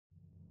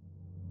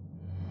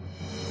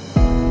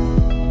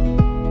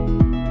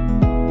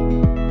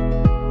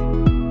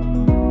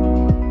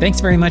Thanks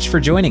very much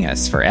for joining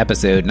us for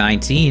episode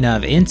 19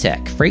 of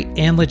InTech, Freight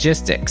and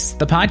Logistics,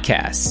 the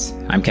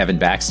podcast. I'm Kevin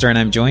Baxter, and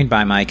I'm joined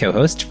by my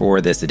co-host for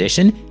this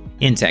edition,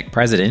 InTech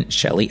President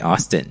Shelley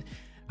Austin.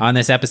 On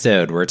this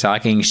episode, we're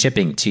talking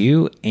shipping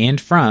to and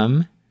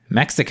from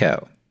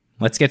Mexico.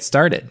 Let's get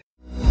started.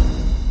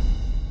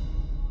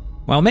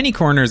 While many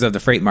corners of the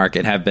freight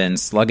market have been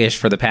sluggish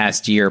for the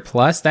past year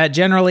plus, that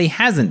generally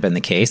hasn't been the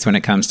case when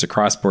it comes to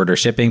cross-border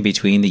shipping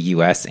between the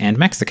U.S. and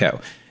Mexico.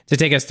 To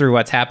take us through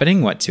what's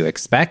happening, what to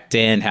expect,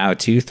 and how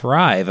to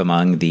thrive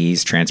among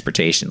these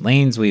transportation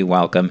lanes, we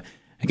welcome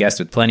a guest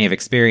with plenty of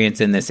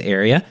experience in this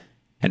area,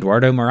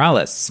 Eduardo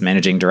Morales,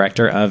 Managing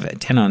Director of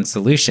Tenon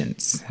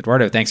Solutions.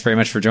 Eduardo, thanks very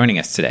much for joining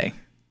us today.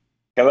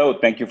 Hello,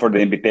 thank you for the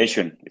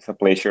invitation. It's a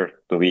pleasure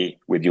to be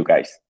with you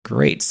guys.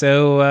 Great.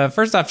 So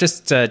first off,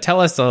 just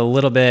tell us a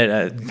little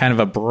bit, kind of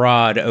a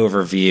broad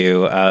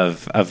overview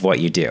of what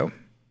you do.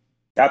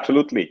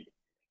 Absolutely.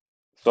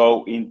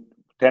 So in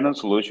Tenon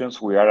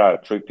Solutions, we are a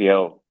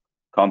 3PL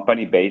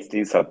company based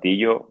in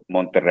Saltillo,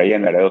 Monterrey,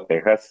 and Laredo,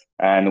 Texas.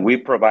 And we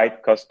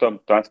provide custom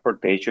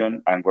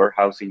transportation and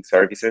warehousing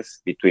services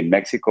between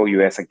Mexico,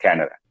 US, and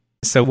Canada.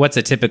 So what's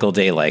a typical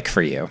day like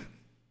for you,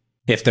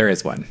 if there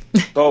is one?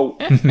 So,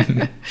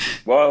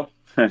 well,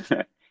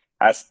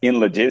 as in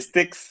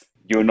logistics,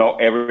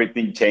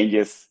 everything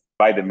changes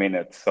by the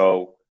minute.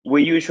 So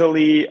we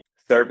usually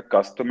serve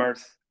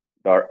customers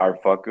that are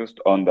focused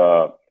on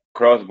the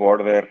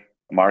cross-border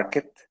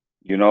market.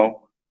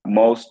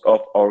 Most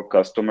of our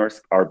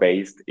customers are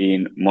based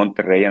in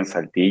Monterrey and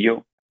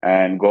Saltillo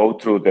and go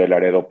through the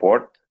Laredo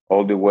port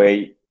all the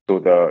way to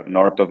the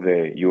north of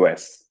the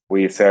US.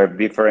 We serve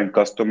different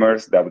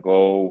customers that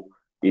go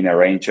in a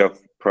range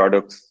of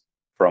products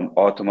from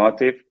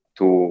automotive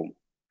to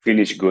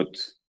finished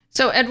goods.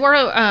 So,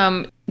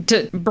 Eduardo,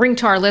 to bring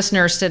to our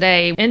listeners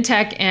today,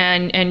 InTech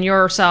and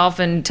yourself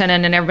and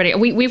Tenon and everybody,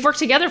 we've worked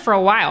together for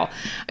a while,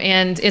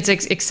 and it's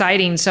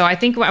exciting. So, I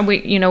think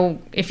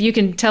if you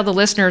can tell the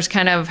listeners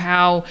kind of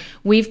how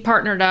we've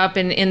partnered up,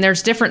 and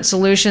there's different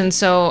solutions.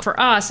 So, for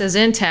us as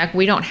InTech,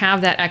 we don't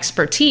have that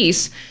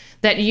expertise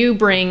that you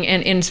bring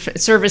in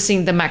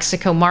servicing the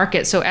Mexico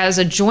market. So, as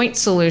a joint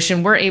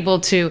solution, we're able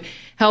to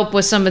help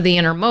with some of the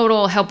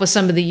intermodal, help with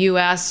some of the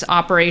U.S.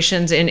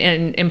 operations,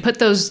 and put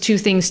those two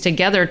things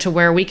together to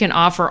where we can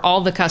offer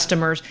all the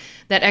customers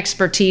that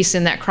expertise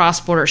in that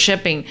cross-border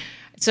shipping.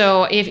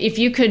 So if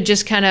you could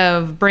just kind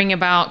of bring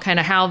about kind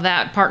of how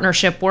that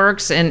partnership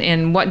works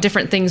and what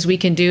different things we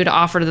can do to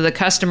offer to the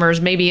customers,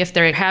 maybe if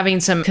they're having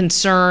some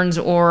concerns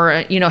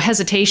or,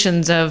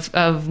 hesitations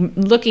of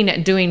looking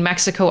at doing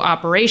Mexico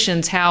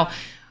operations, how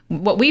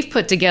what we've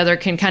put together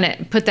can kind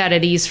of put that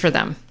at ease for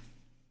them.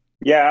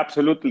 Yeah,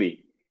 absolutely.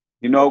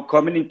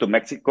 Coming into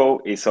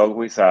Mexico is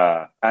always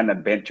an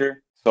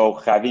adventure. So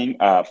having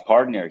a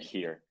partner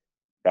here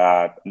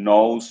that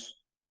knows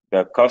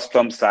the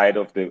custom side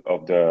of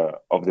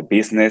the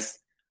business,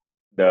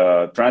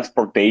 the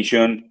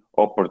transportation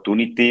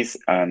opportunities,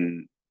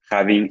 and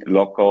having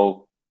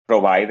local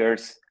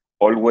providers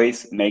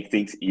always make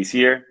things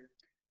easier.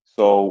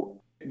 So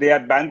the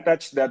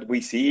advantage that we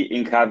see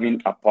in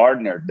having a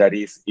partner that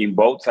is in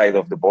both sides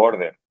of the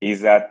border is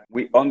that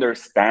we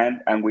understand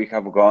and we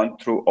have gone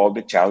through all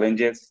the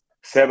challenges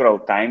several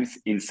times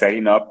in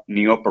setting up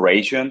new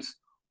operations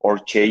or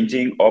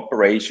changing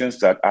operations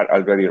that are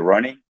already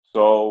running.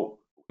 So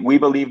we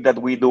believe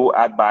that we do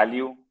add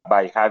value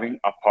by having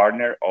a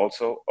partner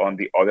also on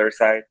the other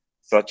side,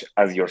 such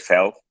as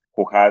yourself,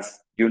 who has,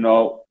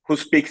 who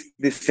speaks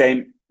the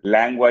same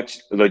language,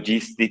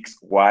 logistics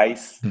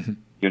wise. Mm-hmm.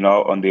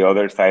 On the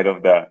other side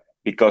of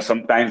because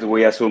sometimes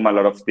we assume a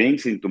lot of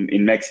things in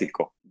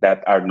Mexico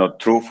that are not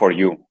true for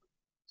you.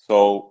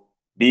 So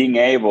being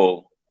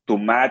able to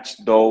match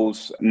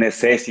those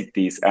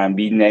necessities and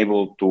being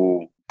able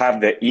to have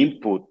the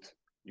input,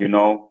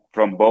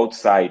 from both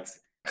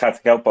sides has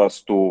helped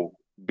us to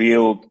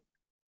build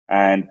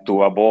and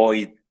to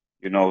avoid,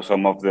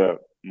 some of the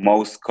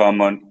most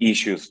common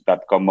issues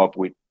that come up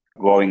with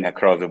going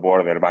across the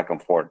border back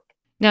and forth.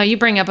 Now, you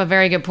bring up a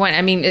very good point.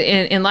 I mean,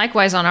 and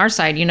likewise on our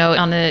side,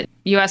 on the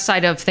U.S.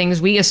 side of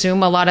things, we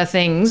assume a lot of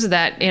things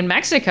that in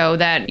Mexico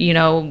that,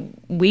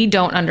 we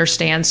don't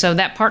understand. So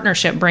that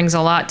partnership brings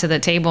a lot to the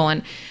table.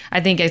 And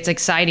I think it's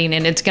exciting,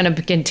 and it's going to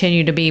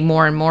continue to be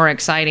more and more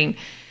exciting.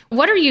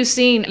 What are you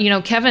seeing?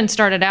 Kevin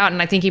started out,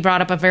 and I think he brought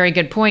up a very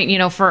good point.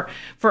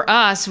 For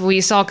us,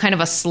 we saw kind of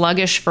a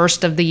sluggish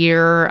first of the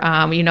year.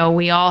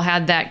 We all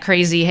had that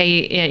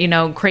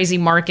crazy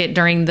market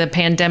during the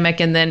pandemic,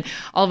 and then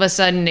all of a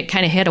sudden it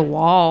kind of hit a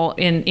wall,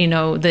 and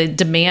the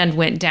demand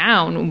went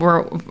down.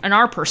 We're in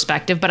our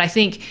perspective, but I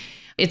think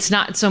it's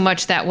not so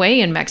much that way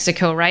in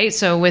Mexico, right?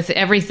 So with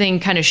everything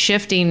kind of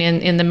shifting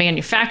in the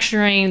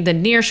manufacturing, the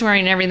nearshoring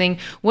and everything,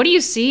 what do you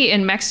see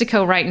in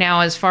Mexico right now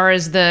as far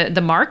as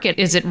the market?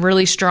 Is it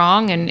really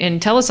strong? And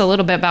tell us a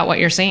little bit about what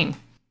you're seeing.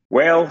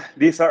 Well,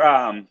 these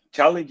are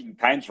challenging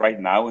times right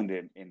now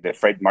in the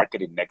freight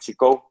market in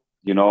Mexico.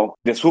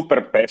 The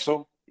super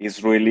peso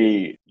is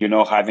really,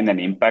 having an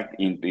impact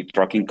in the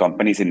trucking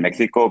companies in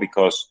Mexico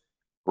because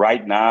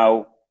right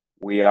now,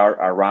 we are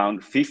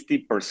around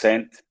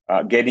 50%,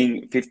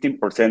 getting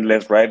 15%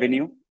 less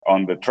revenue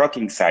on the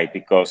trucking side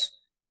because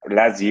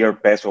last year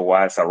peso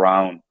was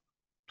around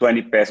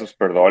 20 pesos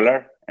per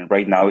dollar, and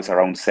right now it's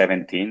around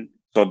 17.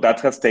 So that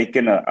has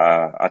taken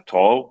a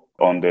toll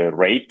on the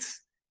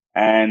rates,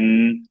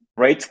 and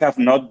rates have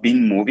not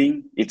been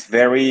moving. It's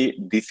very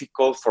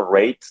difficult for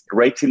rates.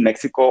 Rates in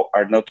Mexico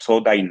are not so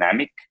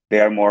dynamic. They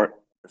are more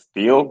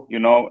still,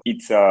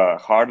 it's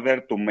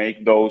harder to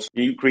make those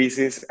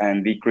increases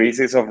and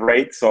decreases of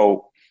rates.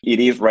 So it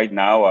is right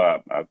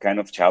now kind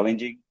of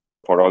challenging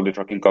for all the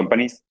trucking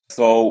companies.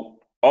 So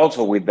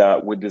also with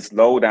the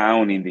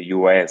slowdown in the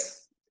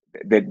US,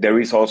 there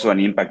is also an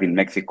impact in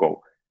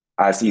Mexico.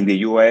 As in the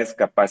US,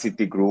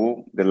 capacity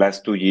grew the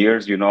last 2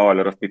 years. A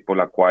lot of people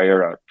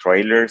acquire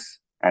trailers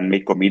and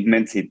make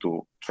commitments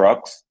into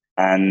trucks.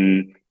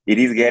 And it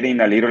is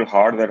getting a little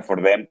harder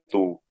for them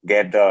to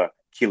get the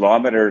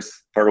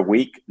kilometers per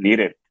week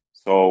needed.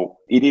 So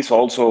it is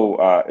also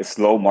a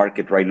slow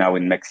market right now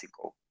in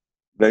Mexico.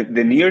 The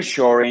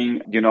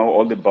nearshoring,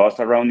 all the buzz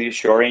around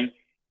nearshoring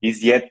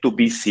is yet to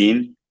be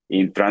seen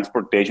in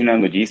transportation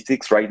and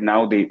logistics. Right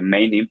now, the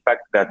main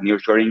impact that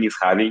nearshoring is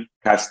having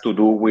has to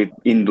do with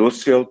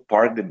industrial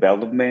park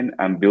development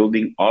and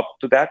building up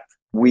to that.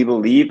 We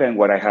believe, and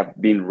what I have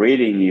been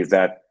reading is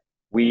that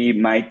we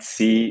might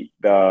see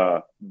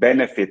the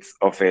benefits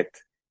of it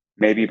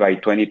maybe by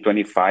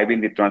 2025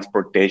 in the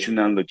transportation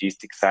and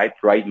logistics side.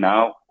 Right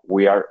now,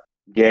 we are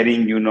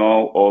getting,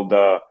 all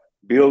the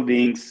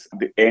buildings,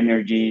 the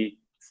energy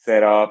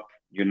set up,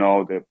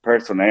 the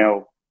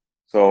personnel.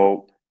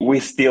 So we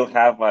still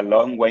have a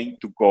long way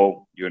to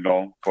go,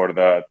 for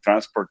the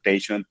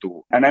transportation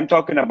and I'm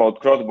talking about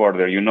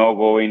cross-border,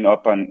 going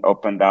up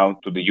and down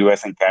to the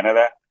US and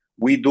Canada.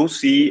 We do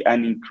see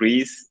an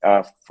increase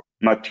of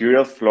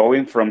material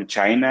flowing from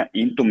China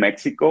into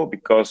Mexico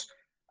because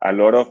a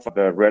lot of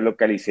the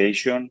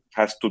relocalization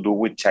has to do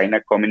with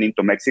China coming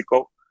into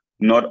Mexico,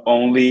 not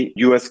only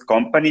US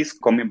companies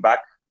coming back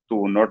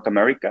to North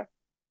America,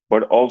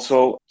 but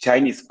also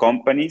Chinese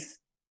companies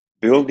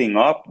building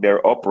up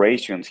their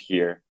operations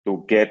here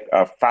to get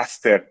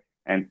faster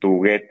and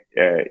to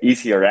get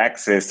easier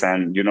access.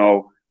 And,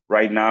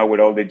 right now with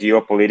all the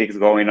geopolitics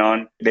going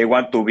on, they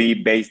want to be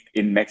based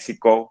in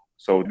Mexico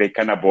so they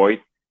can avoid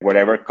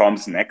whatever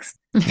comes next.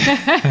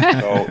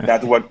 So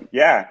that's what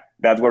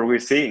we're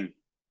seeing.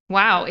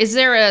 Wow. Is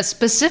there a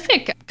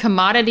specific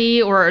commodity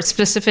or a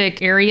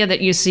specific area that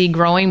you see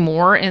growing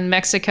more in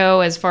Mexico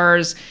as far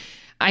as,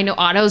 I know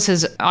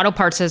auto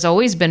parts has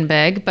always been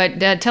big, but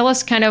tell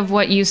us kind of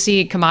what you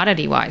see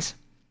commodity wise.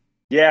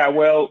 Yeah,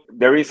 well,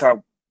 there is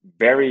a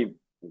very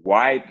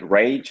wide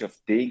range of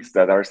things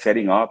that are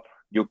setting up.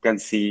 You can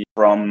see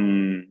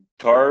from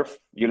turf,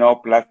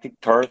 plastic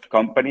turf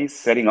companies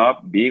setting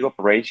up big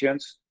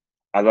operations,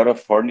 a lot of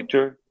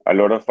furniture, a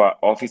lot of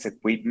office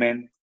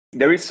equipment.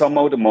 There is some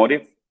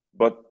automotive,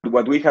 but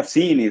what we have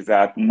seen is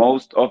that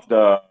most of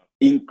the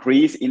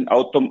increase in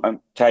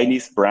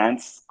Chinese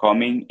brands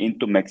coming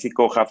into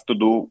Mexico have to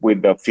do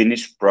with the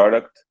finished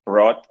product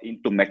brought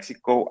into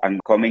Mexico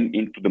and coming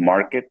into the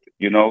market,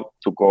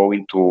 to go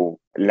into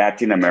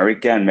Latin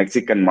America and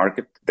Mexican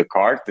market,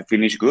 the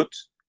finished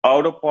goods.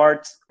 Auto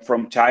parts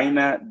from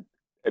China,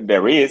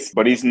 there is,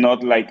 but it's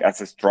not like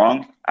as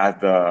strong as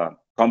the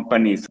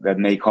companies that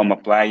make home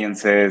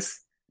appliances.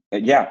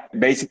 Yeah,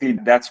 basically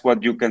that's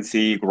what you can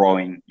see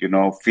growing,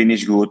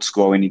 finished goods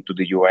going into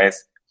the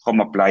US,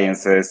 home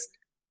appliances,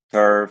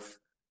 turf,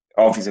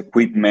 office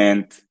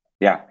equipment.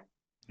 Yeah,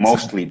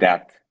 mostly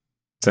that.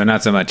 So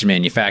not so much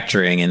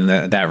manufacturing in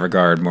that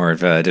regard, more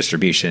of a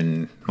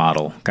distribution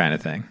model kind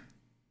of thing.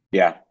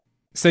 Yeah.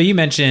 So you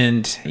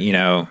mentioned,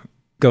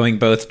 going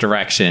both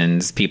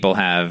directions. People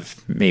have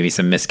maybe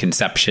some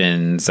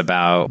misconceptions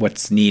about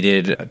what's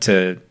needed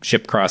to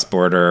ship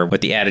cross-border, what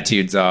the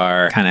attitudes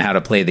are, kind of how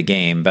to play the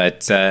game.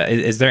 But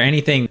is there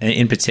anything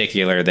in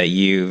particular that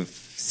you've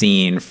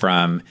seen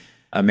from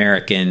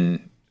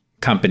American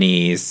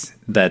companies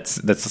that's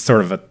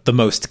sort of the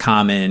most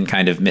common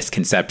kind of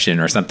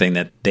misconception or something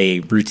that they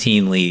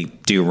routinely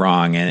do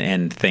wrong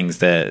and things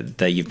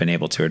that you've been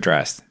able to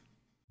address?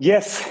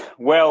 Yes.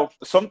 Well,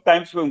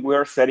 sometimes when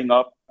we're setting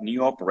up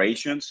new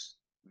operations,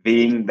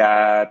 being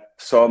that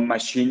some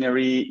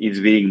machinery is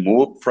being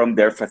moved from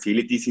their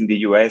facilities in the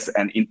US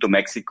and into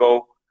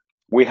Mexico,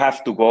 we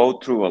have to go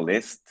through a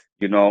list,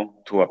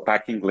 to a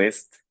packing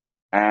list.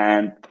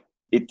 And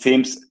it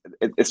seems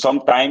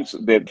sometimes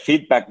the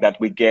feedback that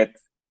we get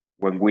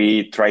when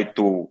we try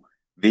to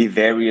be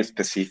very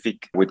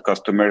specific with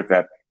customers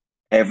that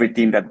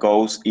everything that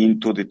goes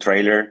into the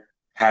trailer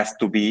has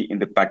to be in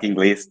the packing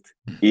list,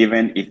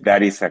 even if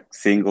that is a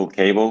single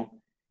cable.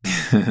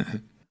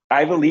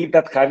 I believe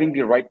that having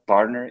the right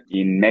partner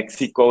in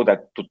Mexico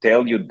that to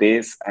tell you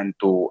this and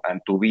to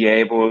be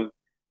able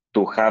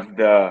to have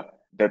the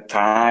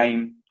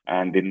time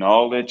and the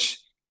knowledge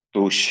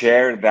to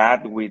share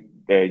that with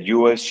the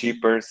US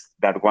shippers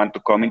that want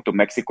to come into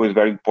Mexico is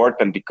very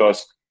important,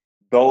 because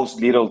those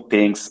little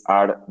things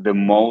are the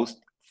most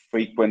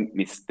frequent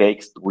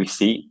mistakes we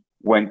see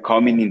when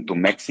coming into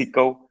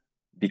Mexico.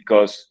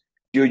 because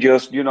you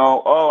just,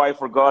 oh, I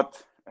forgot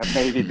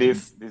maybe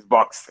this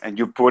box, and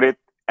you put it,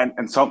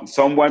 and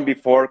someone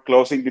before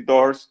closing the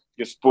doors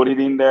just put it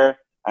in there,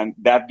 and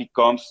that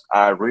becomes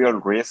a real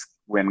risk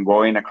when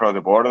going across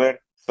the border.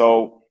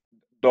 So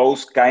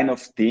those kind of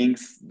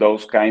things,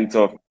 those kinds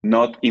of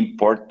not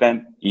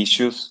important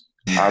issues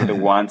are the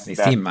ones They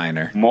that seem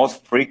minor.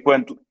 most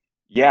frequent.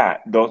 Yeah,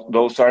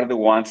 those are the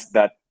ones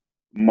that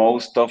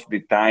most of the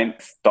time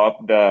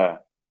stop the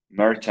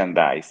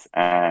merchandise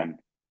and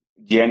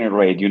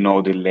generate,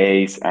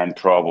 delays and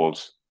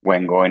troubles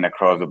when going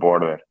across the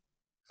border.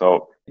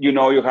 So,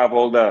 you have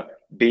all the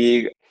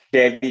big,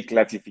 heavy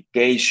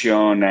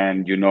classification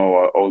and,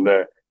 all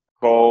the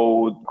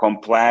code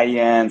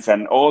compliance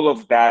and all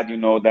of that,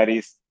 that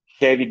is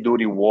heavy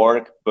duty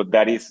work, but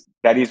that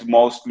is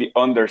mostly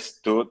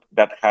understood,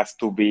 that has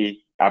to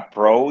be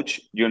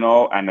approached,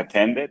 and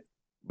attended.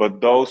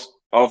 But those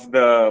of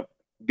the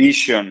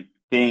vision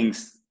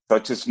things,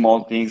 such as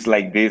small things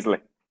like this,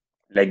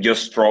 like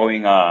just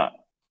throwing a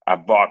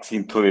box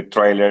into the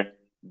trailer,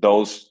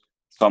 those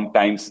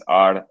sometimes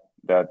are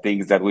the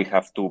things that we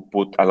have to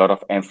put a lot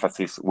of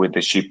emphasis with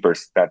the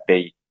shippers, that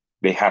they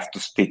have to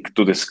stick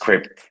to the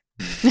script.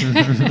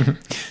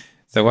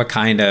 So what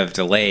kind of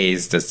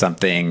delays does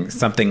something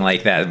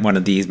like that, one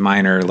of these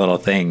minor little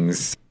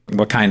things,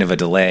 what kind of a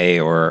delay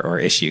or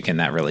issue can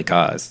that really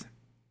cause?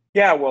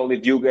 Yeah, well,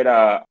 if you get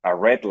a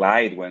red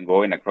light when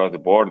going across the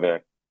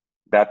border,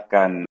 that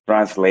can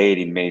translate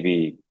in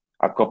maybe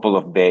a couple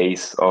of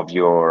days of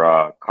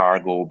your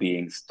cargo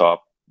being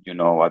stopped,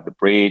 at the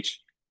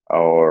bridge,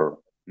 or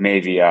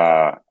maybe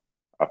a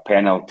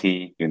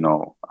penalty,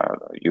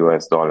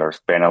 US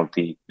dollars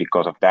penalty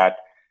because of that.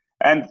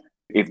 And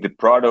if the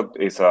product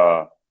is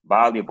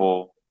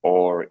valuable,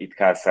 or it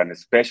has a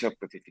special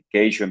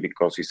specification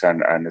because it's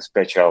a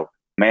special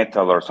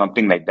metal or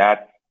something like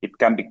that, it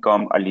can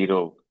become a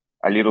little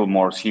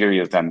more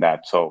serious than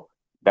that. So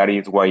that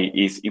is why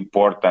it's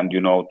important,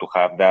 to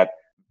have that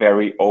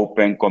very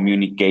open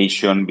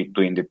communication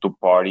between the two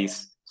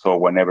parties. So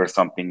whenever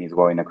something is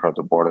going across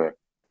the border,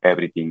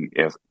 everything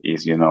is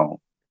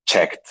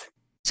checked.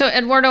 So,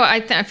 Eduardo,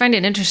 I find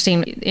it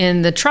interesting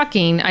in the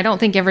trucking. I don't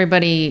think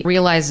everybody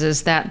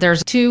realizes that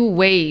there's two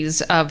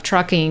ways of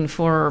trucking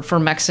for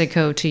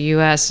Mexico to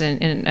U.S.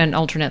 and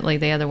alternately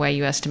the other way,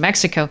 U.S. to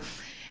Mexico.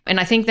 And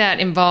I think that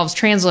involves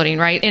transloading,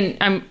 right? And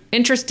I'm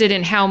interested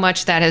in how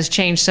much that has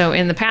changed. So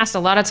in the past, a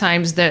lot of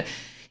times the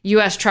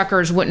U.S.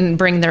 truckers wouldn't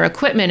bring their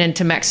equipment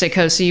into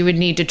Mexico, so you would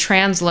need to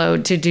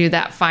transload to do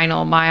that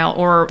final mile,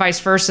 or vice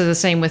versa, the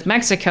same with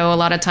Mexico. A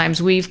lot of times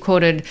we've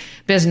quoted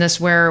business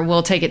where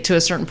we'll take it to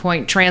a certain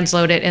point,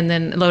 transload it, and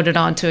then load it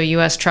onto a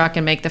U.S. truck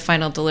and make the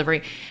final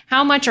delivery.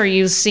 How much are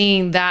you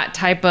seeing that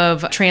type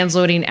of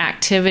transloading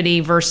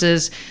activity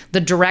versus the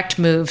direct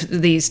move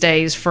these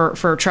days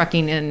for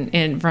trucking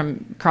in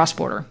from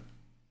cross-border?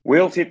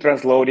 We'll see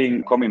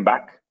transloading coming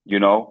back,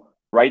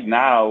 Right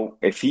now,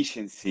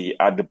 efficiency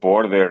at the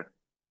border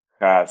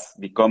has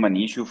become an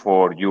issue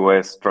for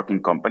U.S.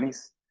 trucking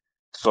companies.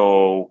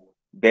 So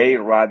they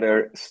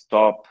rather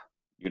stop,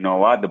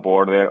 at the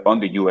border on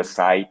the U.S.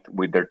 side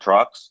with their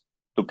trucks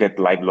to get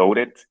live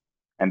loaded,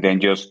 and then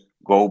just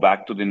go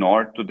back to the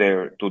north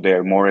to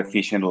their more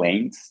efficient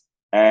lanes.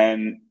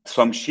 And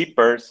some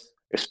shippers,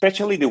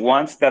 especially the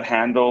ones that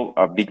handle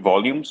big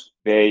volumes,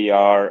 they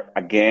are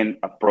again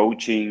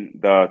approaching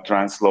the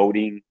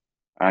transloading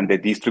and the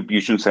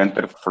distribution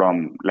center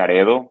from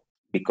Laredo,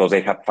 because they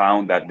have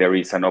found that there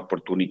is an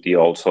opportunity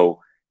also.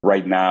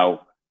 Right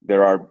now,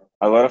 there are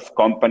a lot of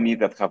companies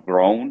that have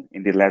grown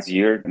in the last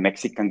year,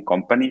 Mexican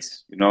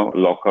companies,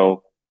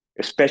 local,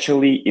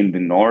 especially in the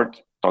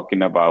north,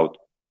 talking about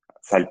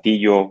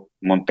Saltillo,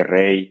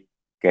 Monterrey,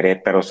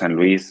 Querétaro, San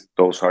Luis,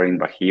 those are in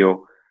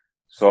Bajío.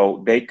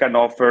 So they can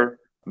offer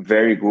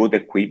very good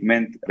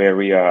equipment,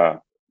 very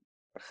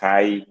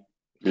high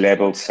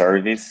level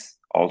service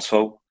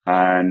also,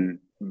 and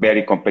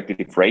very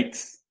competitive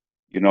rates,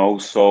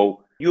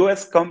 So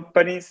U.S.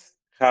 companies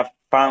have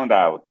found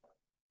out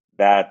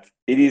that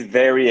it is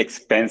very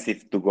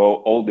expensive to go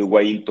all the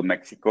way into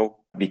Mexico,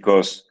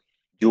 because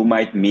you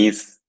might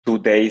miss 2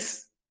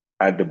 days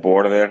at the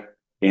border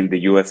in the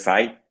U.S.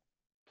 side,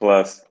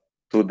 plus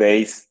 2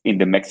 days in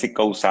the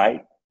Mexico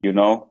side,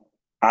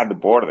 at the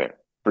border,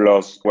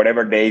 plus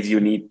whatever days you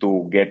need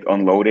to get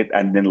unloaded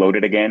and then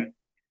loaded again.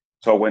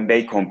 So when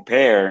they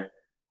compare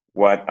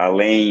what a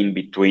lane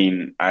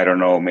between, I don't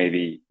know,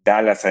 maybe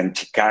Dallas and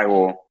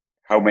Chicago,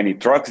 how many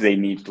trucks they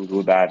need to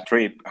do that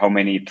trip, how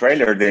many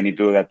trailers they need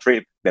to do that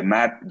trip, the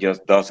math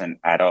just doesn't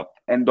add up.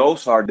 And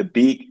those are the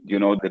big,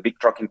 the big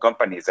trucking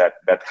companies that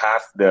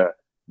have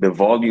the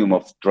volume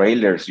of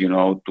trailers,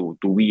 to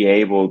be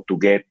able to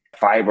get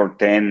 5 or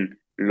 10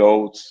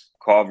 loads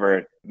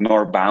covered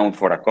northbound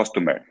for a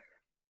customer.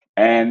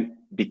 And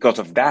because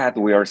of that,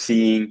 we are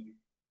seeing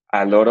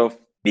a lot of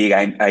big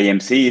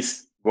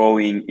IMCs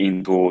going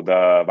into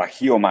the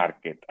Bajío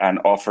market and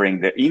offering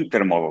the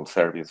intermodal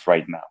service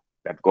right now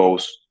that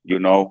goes,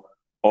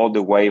 all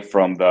the way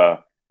from the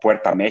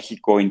Puerta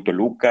Mexico in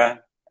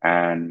Toluca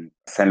and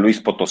San Luis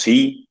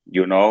Potosí,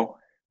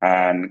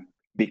 And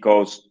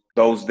because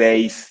those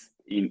days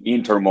in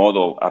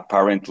intermodal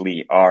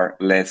apparently are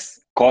less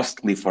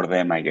costly for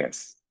them, I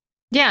guess.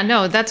 Yeah,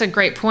 no, that's a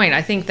great point.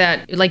 I think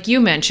that, like you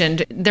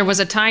mentioned, there was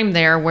a time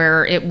there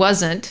where it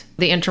wasn't,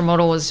 the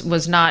intermodal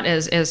was not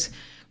as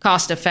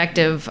cost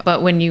effective.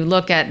 But when you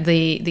look at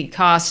the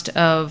cost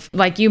of,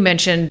 like you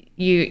mentioned,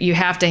 you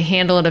have to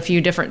handle it a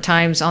few different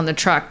times on the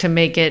truck to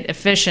make it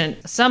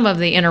efficient. Some of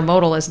the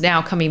intermodal is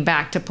now coming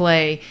back to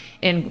play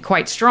and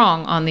quite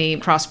strong on the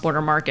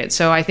cross-border market.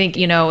 So I think,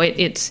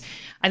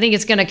 I think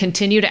it's going to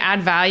continue to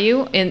add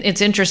value. And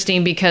it's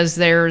interesting because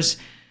there's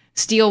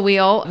steel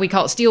wheel, we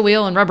call it steel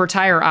wheel and rubber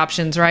tire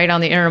options, right,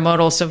 on the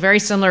intermodal. So very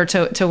similar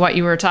to what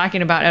you were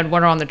talking about,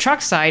 Eduardo, on the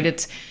truck side.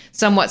 It's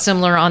somewhat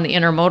similar on the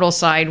intermodal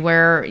side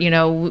where,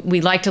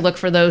 we like to look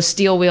for those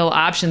steel wheel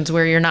options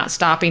where you're not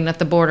stopping at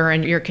the border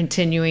and you're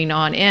continuing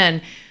on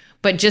in.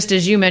 But just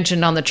as you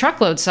mentioned on the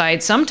truckload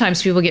side,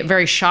 sometimes people get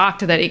very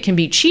shocked that it can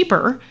be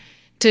cheaper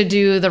to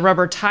do the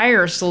rubber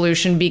tire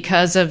solution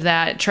because of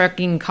that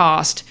trucking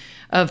cost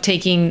of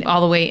taking all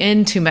the way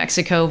into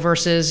Mexico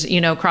versus,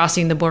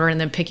 crossing the border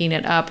and then picking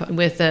it up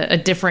with a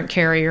different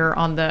carrier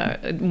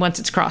once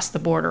it's crossed the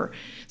border.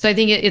 So I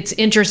think it's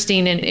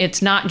interesting, and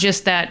it's not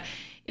just that,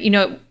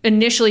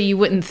 initially you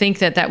wouldn't think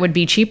that would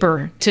be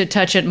cheaper to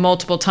touch it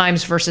multiple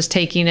times versus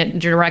taking it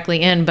directly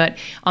in. But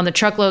on the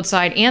truckload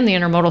side and the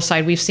intermodal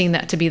side, we've seen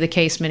that to be the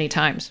case many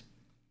times.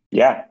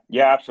 Yeah,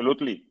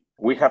 absolutely.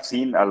 We have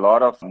seen a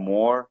lot of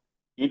more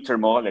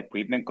intermodal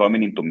equipment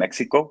coming into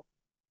Mexico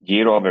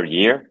year over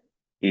year.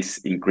 Is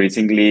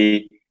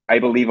increasingly, I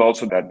believe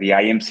also that the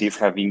IMCs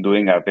have been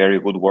doing a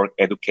very good work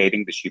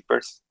educating the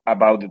shippers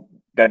about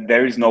that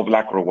there is no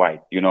black or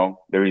white,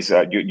 there is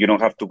you don't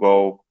have to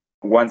go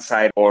one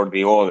side or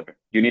the other.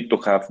 You need to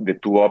have the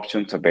two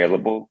options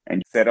available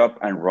and set up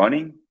and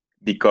running,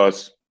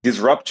 because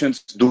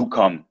disruptions do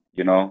come,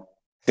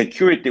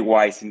 security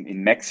wise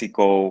in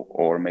Mexico,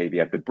 or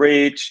maybe at the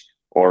bridge,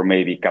 or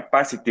maybe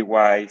capacity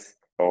wise,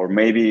 or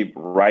maybe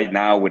right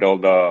now with all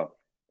the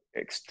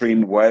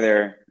extreme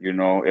weather,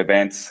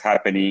 events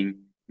happening,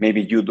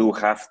 maybe you do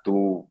have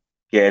to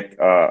get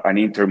an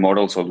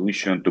intermodal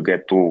solution to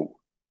get to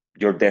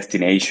your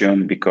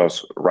destination,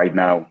 because right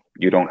now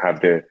you don't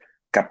have the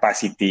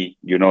capacity,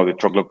 the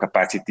truckload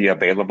capacity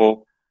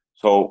available.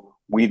 So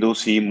we do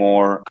see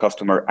more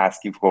customer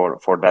asking for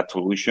that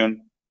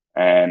solution.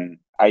 And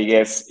I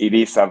guess it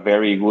is a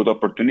very good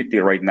opportunity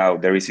right now.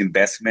 There is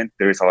investment.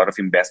 There is a lot of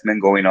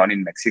investment going on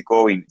in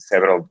Mexico in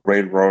several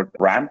railroad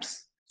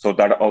ramps. So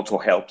that also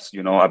helps,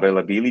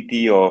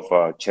 availability of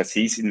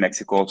chassis in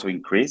Mexico also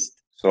increased.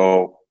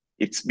 So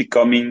it's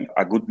becoming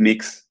a good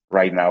mix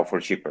right now for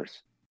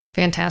shippers.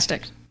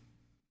 Fantastic.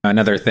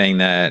 Another thing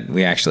that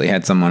we actually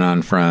had someone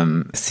on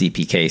from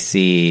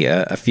CPKC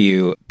a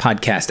few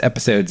podcast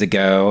episodes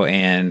ago,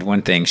 and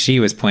one thing she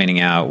was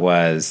pointing out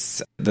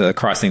was the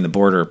crossing the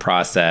border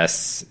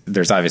process.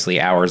 There's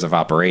obviously hours of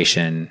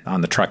operation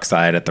on the truck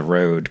side at the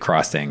road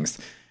crossings.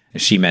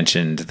 She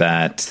mentioned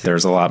that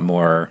there's a lot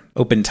more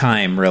open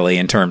time, really,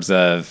 in terms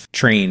of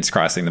trains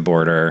crossing the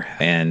border,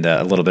 and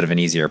a little bit of an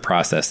easier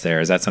process there.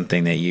 Is that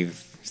something that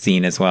you've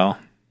seen as well?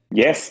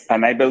 Yes,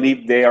 and I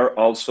believe they are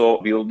also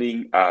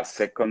building a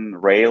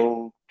second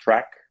rail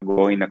track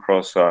going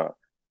across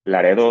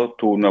Laredo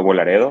to Nuevo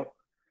Laredo.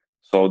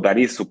 So that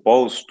is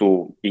supposed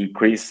to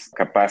increase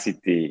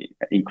capacity,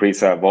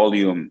 increase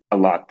volume a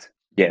lot.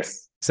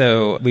 Yes.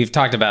 So we've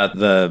talked about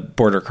the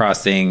border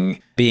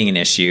crossing being an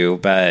issue,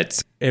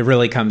 but it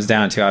really comes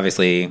down to,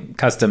 obviously,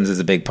 customs is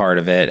a big part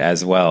of it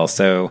as well.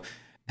 So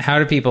how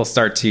do people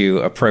start to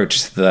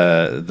approach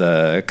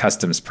the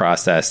customs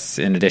process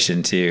in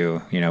addition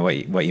to,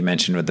 what you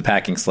mentioned with the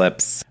packing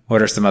slips?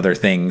 What are some other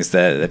things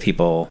that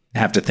people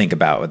have to think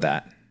about with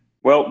that?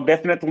 Well,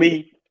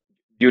 definitely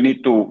you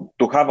need to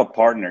have a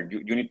partner.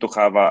 You need to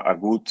have a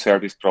good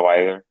service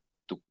provider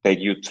to take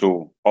you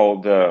through all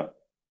the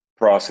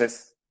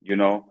process.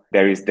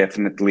 There is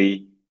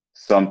definitely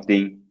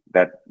something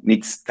that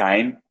needs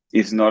time.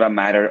 It's not a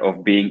matter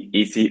of being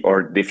easy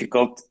or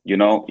difficult.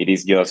 It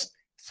is just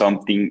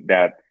something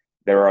that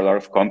there are a lot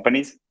of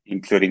companies,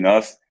 including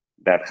us,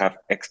 that have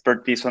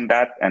expertise on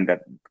that and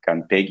that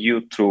can take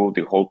you through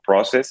the whole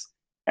process.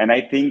 And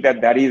I think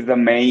that is the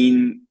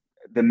main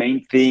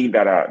thing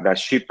that a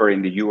shipper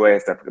in the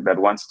US that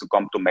wants to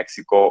come to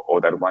Mexico or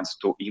that wants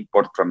to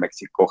import from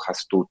Mexico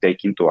has to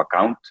take into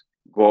account.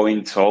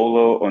 Going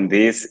solo on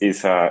this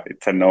is a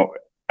no.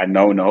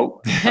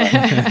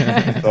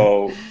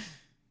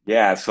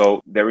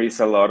 So there is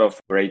a lot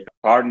of great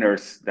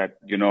partners that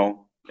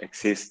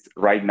exist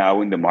right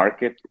now in the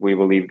market. We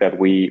believe that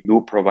we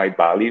do provide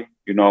value.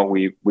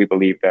 We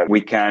believe that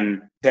we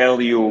can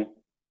tell you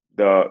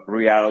the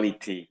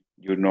reality,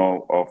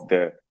 of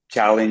the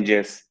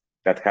challenges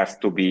that has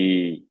to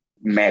be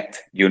met,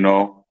 in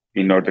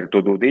order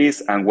to do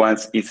this. And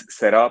once it's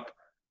set up,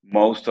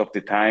 most of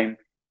the time,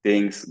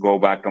 things go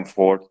back and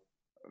forth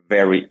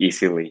very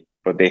easily,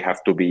 but they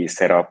have to be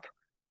set up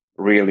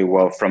really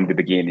well from the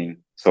beginning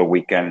so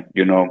we can,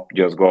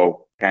 just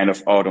go kind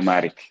of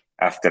automatic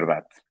after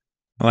that.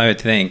 Well, I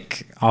would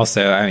think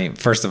also, I mean,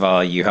 first of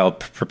all, you help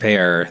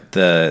prepare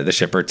the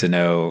shipper to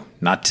know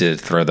not to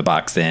throw the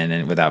box in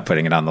and without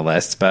putting it on the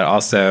list. But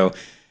also,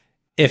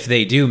 if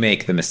they do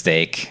make the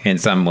mistake in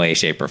some way,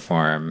 shape, or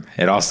form,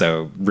 it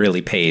also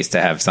really pays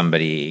to have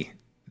somebody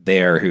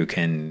there who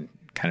can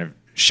kind of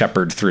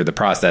shepherd through the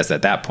process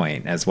at that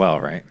point as well,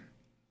 right?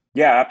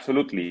 Yeah,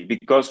 absolutely.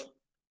 Because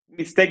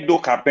mistakes do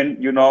happen,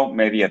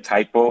 maybe a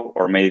typo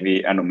or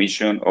maybe an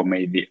omission or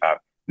maybe a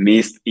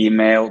missed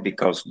email,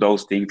 because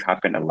those things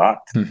happen a lot.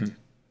 Mm-hmm.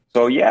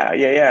 So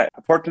yeah.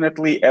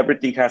 Fortunately,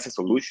 everything has a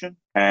solution,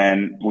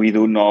 and we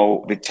do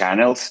know the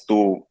channels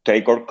to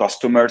take our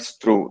customers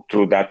through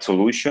that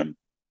solution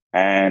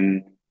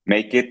and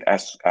make it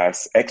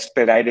as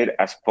expedited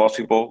as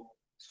possible.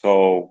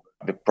 So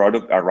the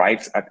product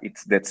arrives at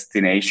its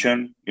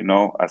destination,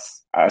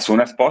 as soon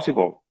as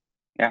possible.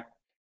 Yeah.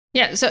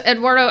 Yeah. So,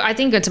 Eduardo, I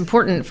think it's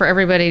important for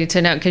everybody to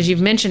know, because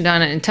you've mentioned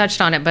on it and touched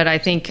on it. But I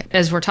think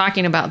as we're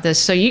talking about this,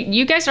 so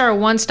you guys are a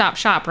one-stop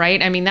shop,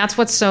 right? I mean, that's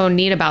what's so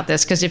neat about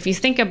this, because if you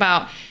think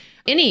about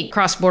any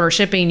cross-border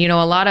shipping,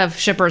 a lot of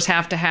shippers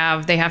have to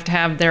have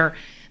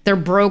their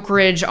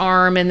brokerage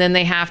arm, and then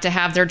they have to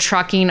have their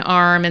trucking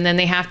arm, and then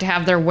they have to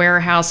have their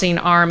warehousing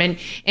arm.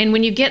 And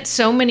when you get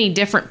so many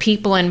different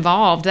people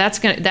involved,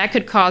 that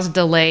could cause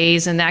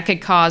delays, and that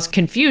could cause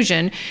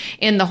confusion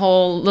in the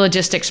whole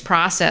logistics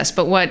process.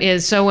 But what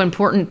is so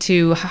important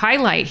to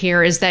highlight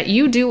here is that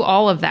you do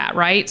all of that,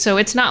 right? So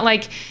it's not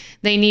like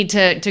they need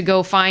to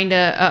go find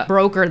a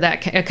broker,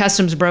 a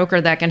customs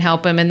broker that can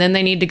help them, and then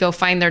they need to go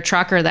find their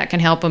trucker that can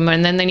help them,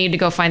 and then they need to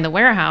go find the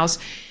warehouse.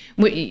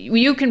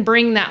 You can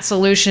bring that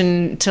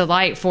solution to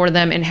light for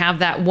them and have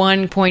that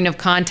one point of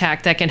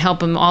contact that can help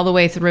them all the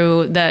way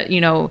through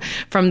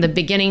from the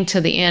beginning to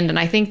the end. And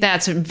I think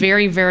that's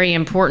very, very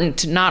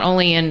important, not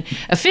only in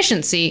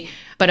efficiency,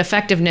 but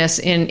effectiveness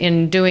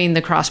in doing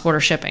the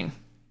cross-border shipping.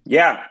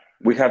 Yeah,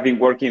 we have been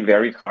working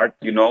very hard,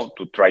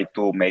 to try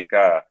to make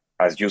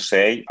as you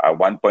say, a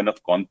one point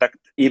of contact,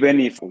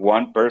 even if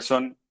one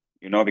person,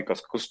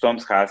 because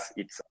customs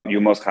you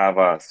must have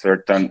a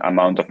certain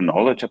amount of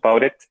knowledge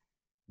about it.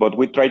 But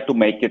we try to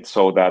make it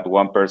so that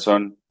one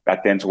person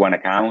attends one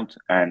account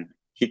and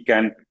he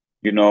can,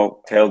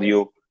 tell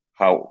you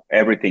how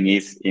everything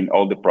is in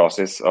all the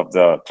process of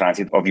the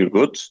transit of your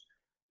goods.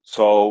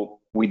 So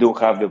we do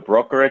have the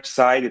brokerage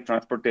side, the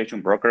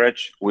transportation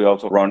brokerage. We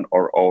also run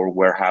our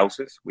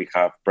warehouses. We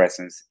have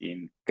presence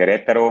in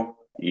Querétaro,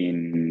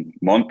 in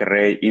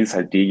Monterrey, in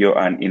Saltillo,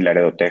 and in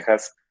Laredo,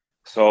 Texas.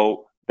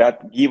 So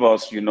that gives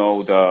us,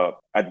 the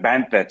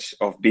advantage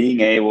of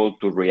being able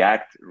to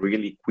react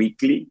really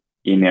quickly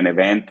in an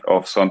event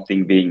of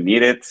something being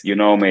needed.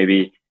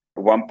 Maybe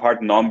one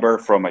part number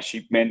from a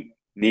shipment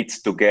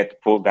needs to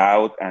get pulled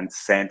out and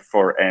sent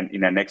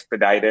in an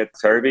expedited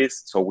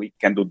service. So we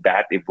can do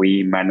that if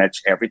we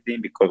manage everything,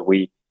 because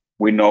we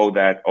know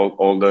that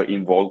all the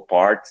involved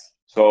parts.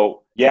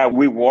 So yeah,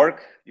 we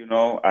work,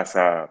 as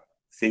a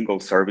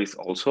single service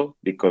also,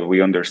 because we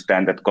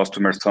understand that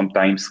customers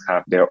sometimes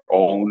have their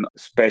own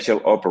special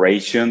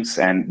operations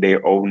and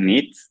their own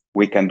needs.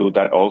 We can do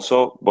that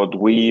also, but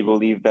we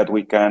believe that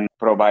we can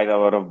provide a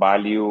lot of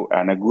value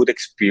and a good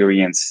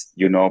experience,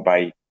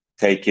 by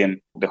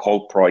taking the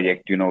whole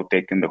project,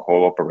 taking the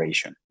whole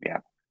operation. Yeah.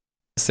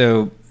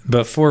 So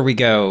before we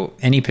go,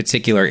 any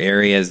particular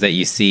areas that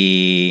you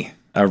see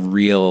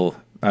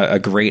a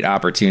great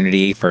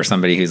opportunity for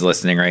somebody who's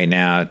listening right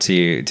now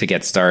to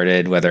get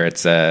started, whether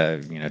it's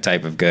a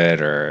type of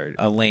good or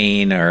a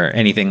lane or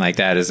anything like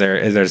that? Is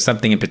there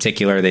something in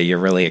particular that you're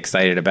really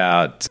excited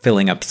about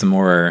filling up some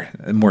more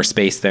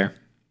space there?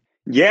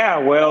 Yeah,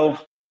 well,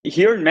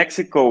 here in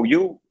Mexico,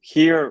 you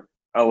hear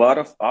a lot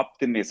of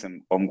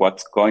optimism on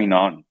what's going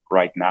on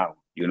right now.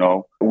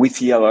 We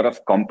see a lot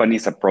of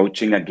companies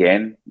approaching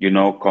again,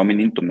 coming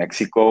into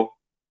Mexico,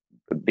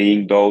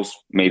 being those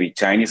maybe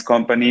Chinese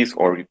companies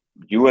or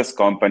US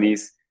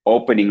companies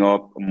opening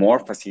up more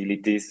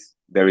facilities.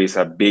 There is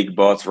a big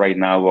buzz right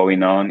now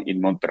going on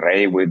in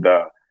Monterrey with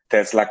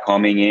Tesla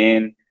coming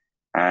in,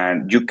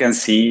 and you can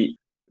see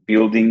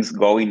buildings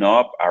going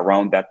up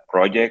around that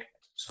project.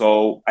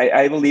 So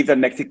I believe that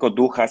Mexico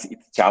has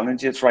its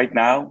challenges right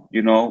now,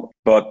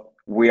 but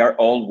we are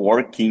all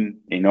working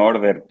in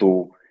order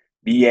to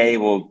be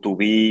able to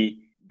be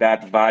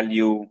that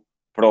value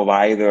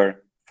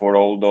provider for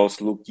all those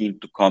looking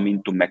to come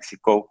into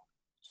Mexico.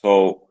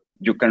 So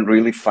you can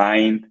really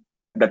find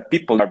that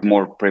people are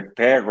more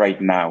prepared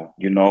right now,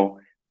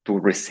 to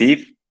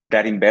receive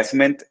that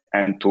investment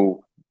and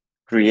to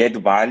create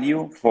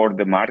value for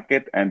the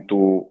market and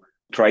to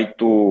try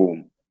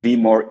to be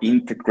more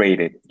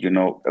integrated,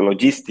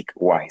 logistic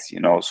wise,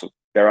 So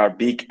there are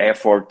big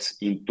efforts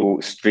into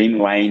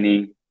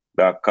streamlining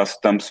the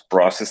customs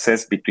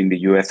processes between the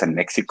US and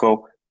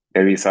Mexico.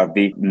 There is a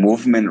big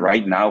movement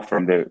right now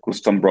from the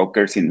custom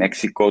brokers in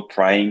Mexico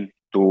trying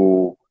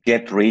to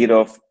get rid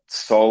of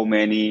so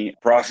many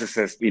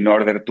processes in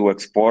order to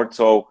export.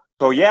 So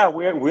yeah,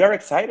 we are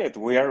excited.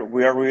 We are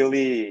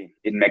really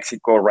in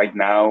Mexico right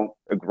now,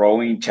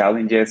 growing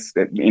challenges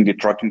in the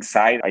trucking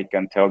side. I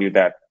can tell you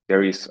that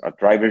there is a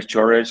driver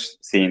shortage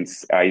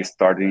since I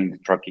started in the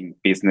trucking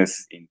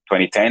business in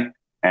 2010.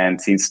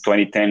 And since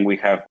 2010, we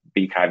have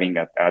been having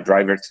a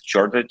driver's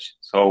shortage.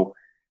 So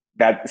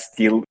that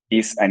still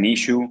is an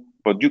issue.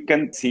 But you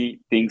can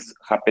see things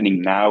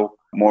happening now,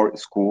 more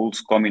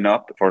schools coming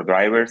up for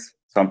drivers,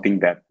 something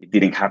that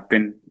didn't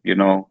happen,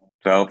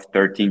 12,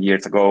 13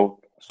 years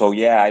ago. So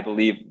yeah, I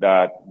believe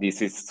that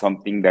this is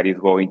something that is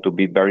going to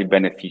be very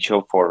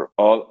beneficial for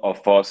all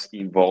of us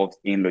involved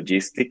in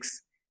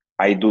logistics.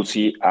 I do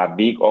see a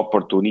big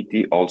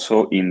opportunity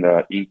also in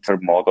the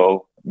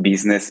intermodal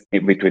business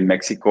between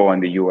Mexico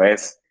and the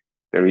US.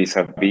 There is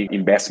a big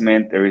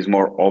investment. There is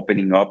more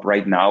opening up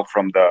right now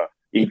from the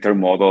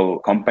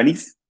intermodal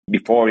companies.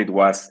 Before it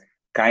was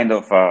kind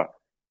of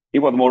it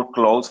was more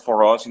closed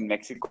for us in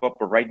Mexico,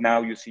 but right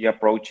now you see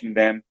approaching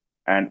them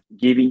and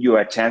giving you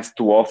a chance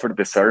to offer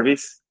the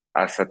service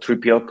as a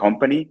 3PL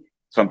company,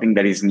 something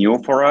that is new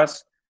for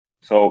us.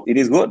 So it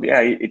is good.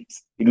 Yeah, it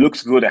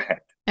looks good ahead.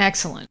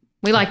 Excellent.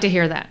 We like to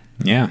hear that.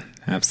 Yeah,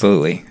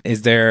 absolutely.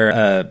 Is there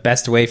a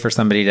best way for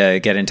somebody to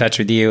get in touch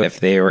with you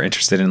if they were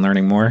interested in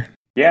learning more?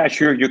 Yeah,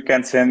 sure. You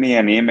can send me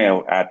an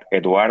email at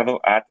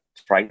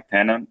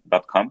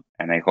eduardo@stritetenon.com,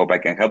 and I hope I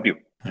can help you.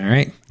 All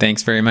right.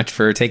 Thanks very much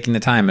for taking the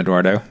time,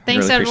 Eduardo.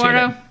 Thanks, really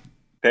Eduardo.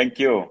 Thank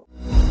you.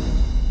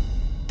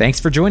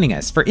 Thanks for joining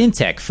us for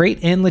InTech Freight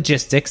and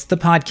Logistics, the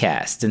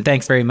podcast. And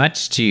thanks very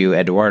much to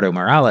Eduardo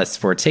Morales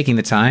for taking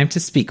the time to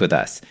speak with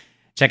us.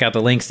 Check out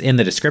the links in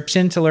the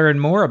description to learn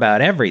more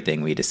about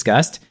everything we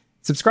discussed.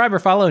 Subscribe or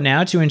follow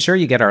now to ensure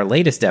you get our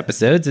latest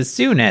episodes as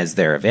soon as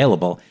they're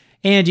available.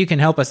 And you can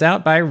help us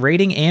out by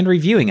rating and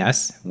reviewing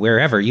us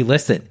wherever you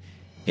listen.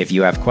 If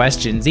you have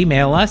questions,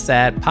 email us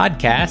at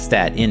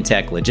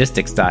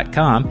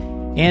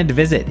podcast@intechlogistics.com and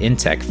visit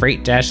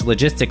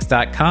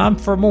intechfreight-logistics.com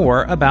for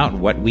more about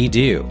what we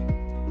do.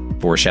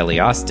 For Shelley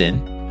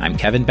Austin, I'm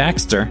Kevin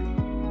Baxter.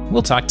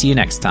 We'll talk to you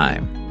next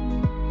time.